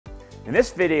In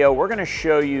this video, we're going to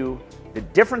show you the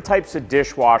different types of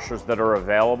dishwashers that are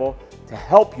available to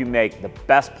help you make the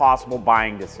best possible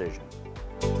buying decision.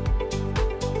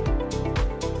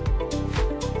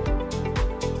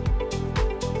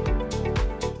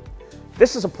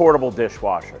 This is a portable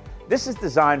dishwasher. This is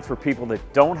designed for people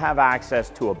that don't have access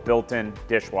to a built-in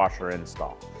dishwasher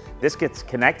install. This gets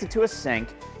connected to a sink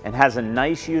and has a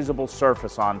nice usable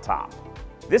surface on top.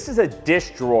 This is a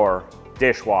dish drawer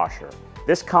dishwasher.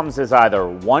 This comes as either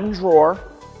one drawer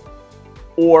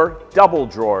or double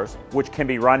drawers, which can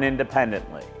be run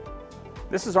independently.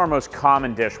 This is our most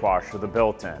common dishwasher, the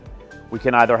built-in. We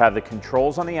can either have the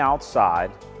controls on the outside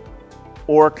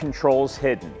or controls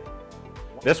hidden.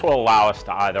 This will allow us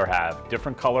to either have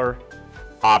different color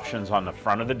options on the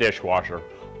front of the dishwasher,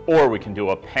 or we can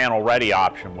do a panel ready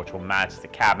option which will match the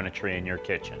cabinetry in your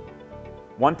kitchen.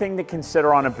 One thing to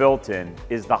consider on a built-in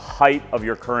is the height of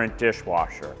your current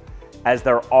dishwasher, as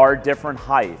there are different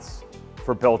heights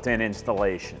for built-in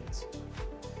installations.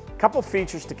 A couple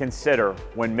features to consider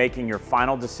when making your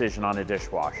final decision on a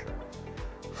dishwasher.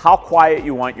 How quiet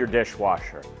you want your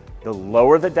dishwasher. The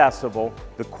lower the decibel,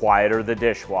 the quieter the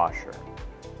dishwasher.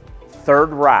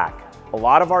 Third rack. A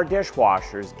lot of our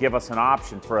dishwashers give us an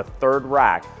option for a third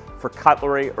rack for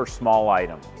cutlery or small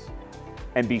items.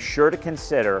 And be sure to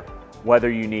consider whether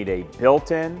you need a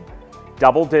built-in,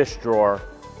 double dish drawer,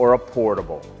 or a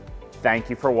portable.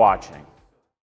 Thank you for watching.